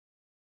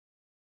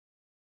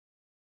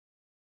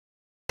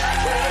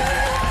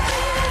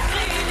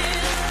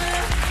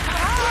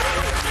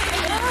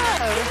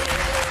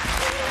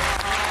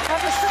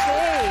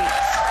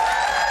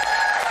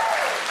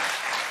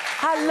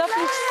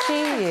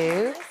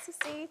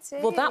to see you too.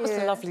 Well, that was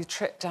a lovely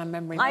trip down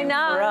memory lane I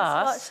know, for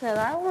us. watching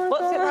that. Oh my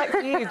What's God. it like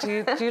for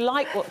you? Do you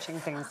like watching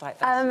things like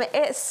that?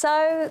 It's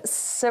so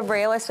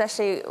surreal,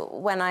 especially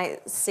when I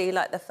see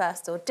like the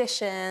first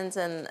auditions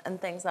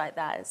and things like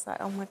that. It's like,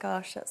 oh my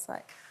gosh, that's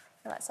like,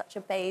 I feel like such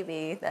a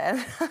baby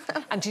then.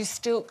 And do you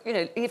still, you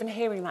know, even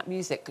hearing that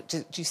music,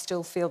 do you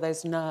still feel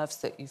those nerves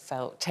that you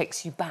felt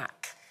takes you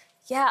back?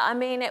 Yeah, I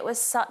mean, it was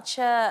such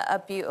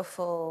a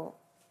beautiful,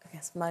 I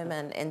guess,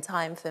 moment in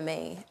time for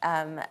me.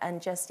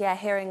 And just, yeah,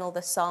 hearing all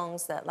the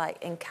songs that,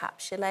 like,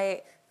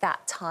 encapsulate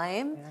that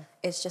time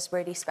is just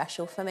really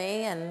special for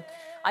me. And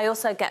I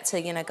also get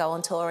to, you know, go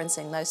on tour and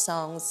sing those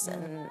songs,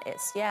 and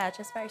it's, yeah,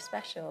 just very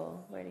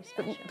special, really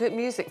special. But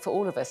music, for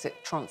all of us, it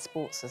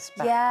transports us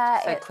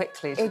back so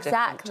quickly to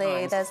different times,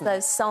 There's doesn't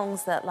those it?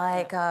 songs that,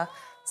 like, are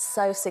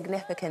so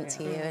significant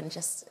to you, and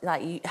just,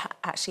 like, you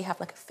actually have,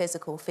 like, a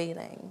physical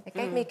feeling. It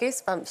gave me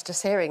goosebumps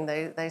just hearing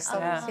those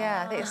songs.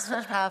 Yeah, I think it's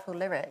such powerful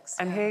lyrics.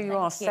 And here you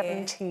are, Thank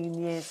you. 17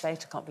 years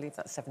later, can't believe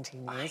that's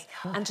 17 years,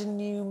 and a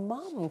new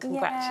mum. Yes,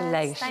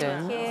 Congratulations.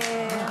 thank you.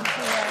 Yeah,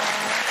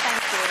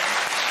 thank you.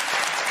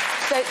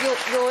 So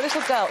your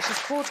little girl, she's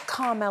called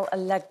Carmel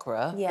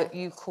Allegra, Yeah. but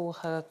you call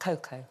her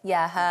Coco.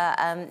 Yeah,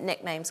 her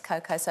nickname's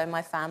Coco. So in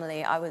my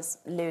family, I was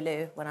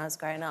Lulu when I was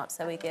growing up,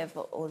 so we give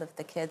all of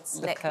the kids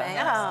nicknames.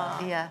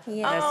 Yeah.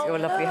 There's your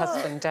lovely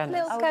husband,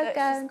 Dennis. Little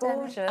Coco. She's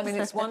gorgeous. I mean,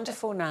 it's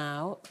wonderful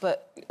now,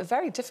 but a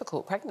very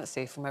difficult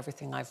pregnancy from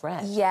everything I've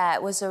read. Yeah,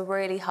 it was a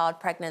really hard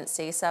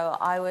pregnancy. So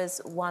I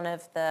was one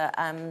of the,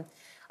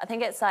 I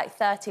think it's like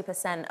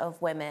 30%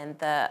 of women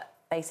that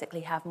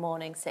basically have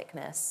morning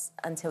sickness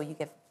until you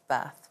give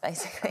birth,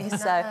 basically.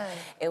 So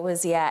I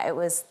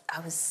was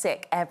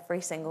sick every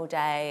single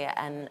day,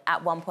 and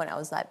at one point I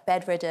was like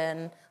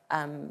bedridden.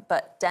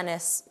 But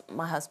Dennis,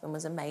 my husband,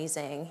 was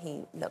amazing.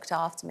 He looked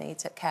after me,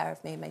 took care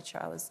of me, made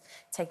sure I was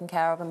taken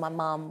care of, and my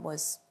mum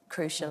was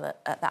crucial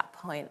at that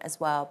point as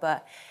well.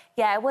 But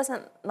yeah, it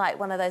wasn't like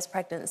one of those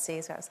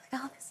pregnancies where I was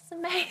like, oh, this is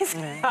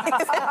amazing.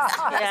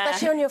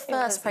 Especially on your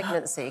first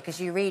pregnancy, because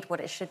you read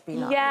what it should be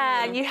like.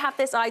 Yeah, and you have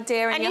this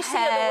idea in and your you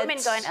head. see other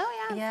women going,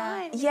 oh, yeah,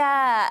 I'm fine.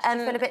 Yeah, and...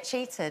 You feel a bit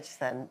cheated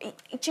then?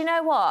 Do you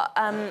know what?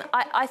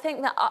 I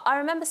think that... I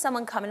remember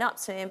someone coming up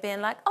to me and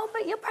being like, oh,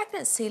 but your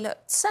pregnancy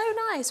looked so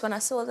nice when I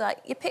saw,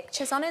 like, your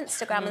pictures on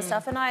Instagram and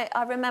stuff. And I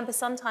remember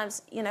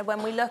sometimes, you know,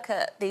 when we look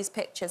at these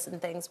pictures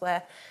and things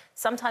where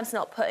sometimes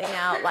not putting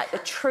out, like, the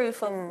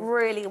truth of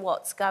really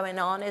what's going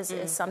on is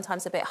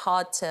sometimes a bit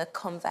hard to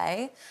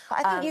convey.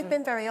 But I think you've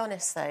been very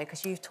honest, though,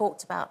 because you've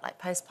talked about, like,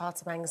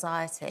 postpartum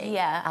anxiety.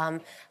 Yeah.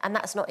 And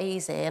that's not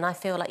easy. And I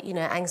feel like, you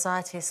know,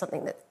 anxiety is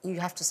something that you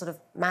have to sort of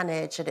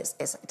manage, and it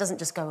doesn't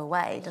just go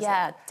away, does it?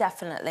 Yeah,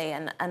 definitely.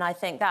 And I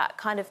think that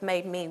kind of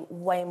made me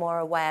way more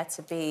aware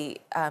to be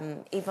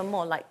even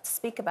more, like,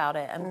 speak about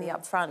it and be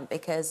upfront,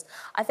 because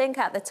I think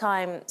at the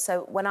time,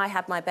 so when I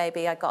had my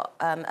baby, I got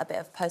a bit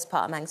of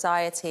postpartum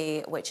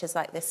anxiety, which is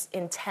like this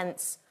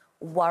intense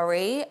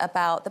worry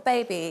about the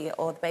baby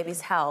or the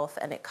baby's health,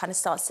 and it kind of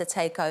starts to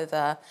take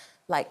over,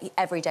 like,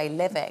 everyday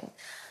living.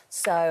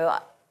 So,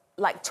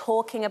 like,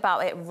 talking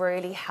about it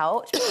really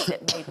helped because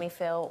it made me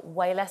feel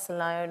way less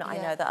alone. Yeah. I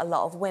know that a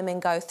lot of women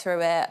go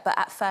through it, but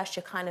at first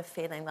you're kind of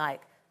feeling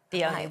like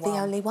the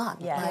only one.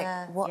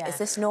 Yeah. Like, what is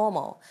this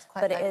normal?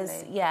 But it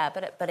is,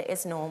 but it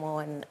is normal,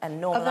 and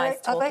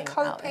normalised talking about it.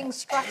 Are there coping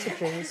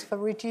strategies for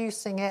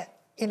reducing it?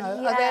 You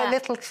know, are there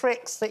little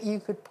tricks that you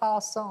could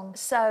pass on?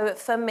 So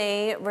for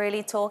me,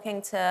 really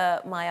talking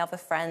to my other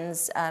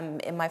friends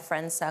in my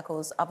friends'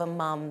 circles, other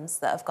mums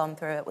that have gone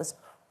through it, was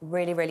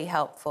really, really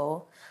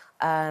helpful.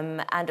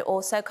 And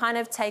also kind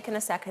of taking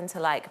a second to,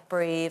 like,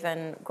 breathe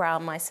and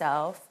ground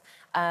myself.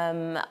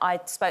 I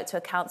spoke to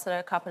a counsellor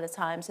a couple of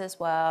times as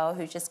well,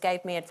 who just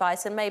gave me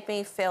advice and made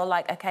me feel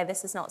like, OK,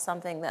 this is not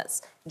something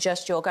that's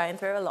just you're going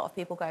through. A lot of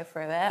people go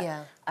through it.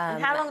 Yeah.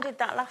 And how long did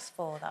that last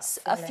for?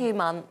 A few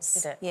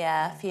months. Did it?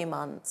 Yeah, a few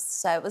months.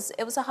 So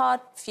it was a hard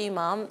few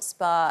months,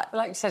 but...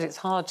 Like you said, it's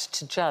hard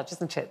to judge,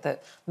 isn't it,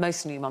 that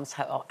most new mums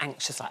are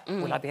anxious, like,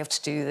 will I be able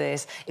to do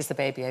this? Is the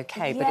baby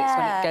OK? But it's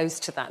when it goes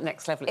to that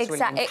next level, it's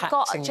really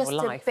impacting your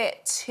life.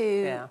 It got just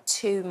a bit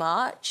too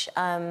much.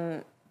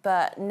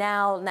 But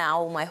now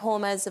all my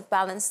hormones have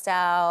balanced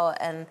out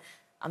and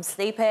I'm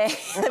sleeping,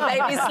 the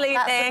baby's sleeping.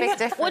 That's a big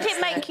difference. Would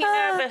it make you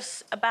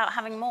nervous about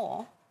having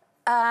more?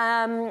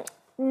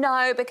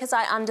 No, because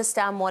I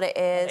understand what it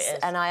is,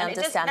 and I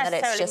understand that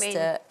it's just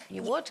a...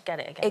 You would get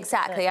it again.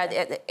 Exactly.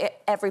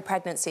 Every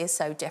pregnancy is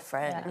so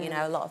different. Yeah. You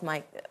know, a lot of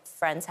my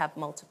friends have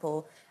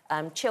multiple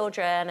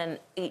children, and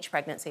each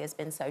pregnancy has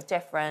been so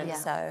different.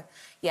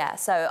 Yeah.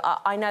 So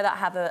I know that I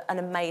have an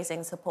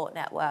amazing support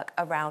network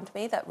around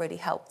me that really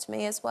helped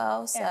me as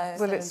well. So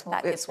well,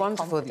 it's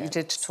wonderful that you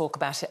did talk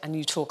about it, and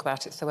you talk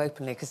about it so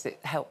openly, because it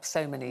helps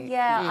so many people.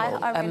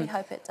 I really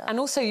hope it does. And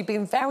also, you've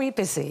been very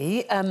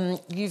busy.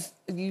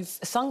 You've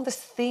sung the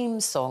theme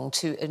song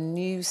to a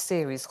new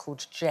series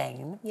called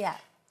Jane. Yeah.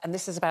 And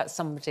this is about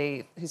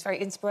somebody who's very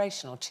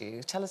inspirational to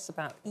you. Tell us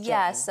about Jane.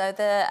 Yeah, so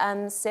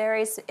the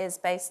series is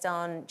based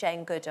on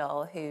Jane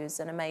Goodall, who's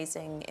an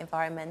amazing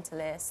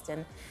environmentalist,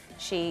 and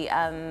she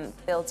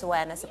builds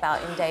awareness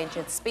about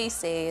endangered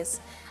species.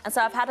 And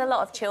so I've had a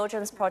lot of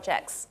children's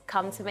projects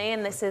come to me,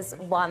 and this is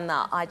one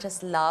that I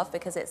just love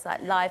because it's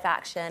like live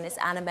action, it's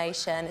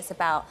animation, it's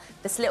about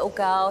this little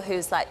girl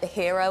who's like the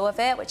hero of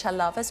it, which I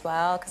love as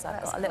well because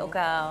I've got a little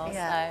girl.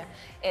 So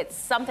it's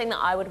something that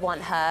I would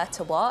want her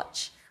to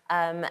watch.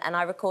 And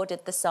I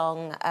recorded the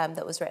song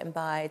that was written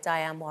by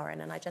Diane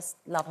Warren, and I just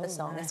love the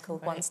song. It's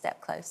called One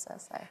Step Closer.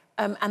 So.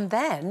 And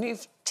then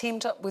you've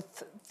teamed up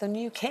with the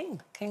new king,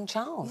 King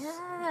Charles.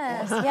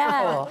 Yes,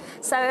 yeah.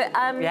 So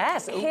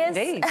yes,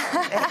 indeed.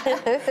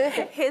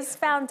 His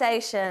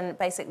foundation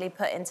basically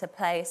put into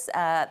place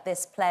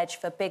this pledge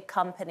for big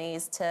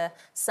companies to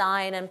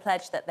sign and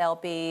pledge that they'll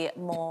be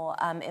more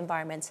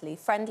environmentally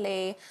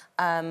friendly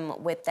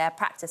with their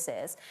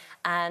practices.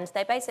 And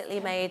they basically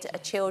made a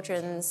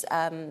children's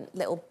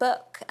little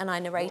book, and I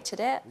narrated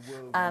it,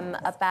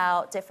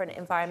 about different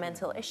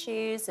environmental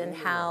issues and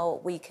how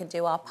we can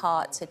do our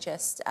part to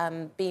just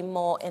be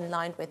more in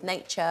line with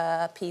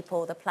nature,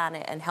 people, the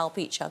planet, and help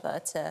each other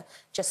to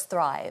just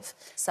thrive.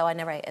 So I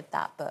narrated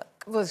that book.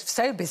 Was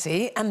so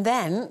busy, and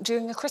then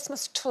doing a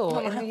Christmas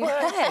tour in the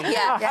UK. And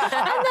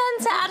then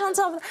to add on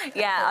top of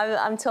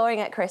I'm touring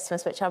at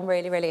Christmas, which I'm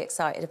really, really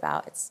excited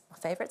about. It's my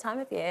favourite time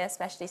of year,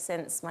 especially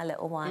since my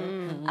little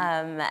one.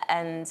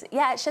 And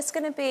yeah, it's just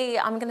going to be,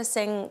 I'm going to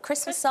sing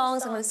Christmas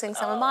songs, I'm going to sing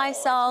some of my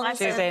songs. My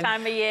favourite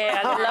time of year,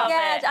 I love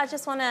it. I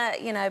just want to,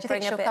 you know, Do you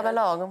bring think a bit she'll come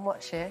along and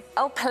watch you?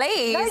 Oh,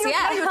 please, No,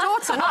 your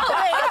daughter. I'm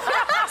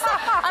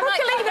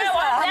like,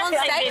 come on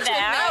stage with me.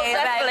 I'll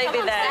definitely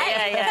be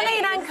there.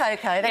 Colleen and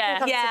Coco, they can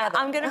come together.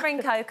 I'm going to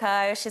bring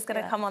Coco. She's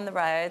going to come on the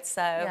road,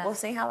 so we'll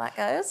see how that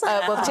goes.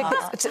 Well,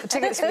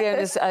 tickets for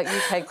Leona's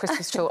UK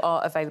Christmas tour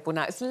are available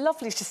now. It's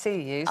lovely to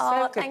see you.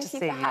 So good thank to you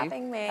see for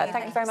having me.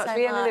 Thank you very much. so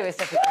Leona much. Lewis,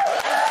 everybody.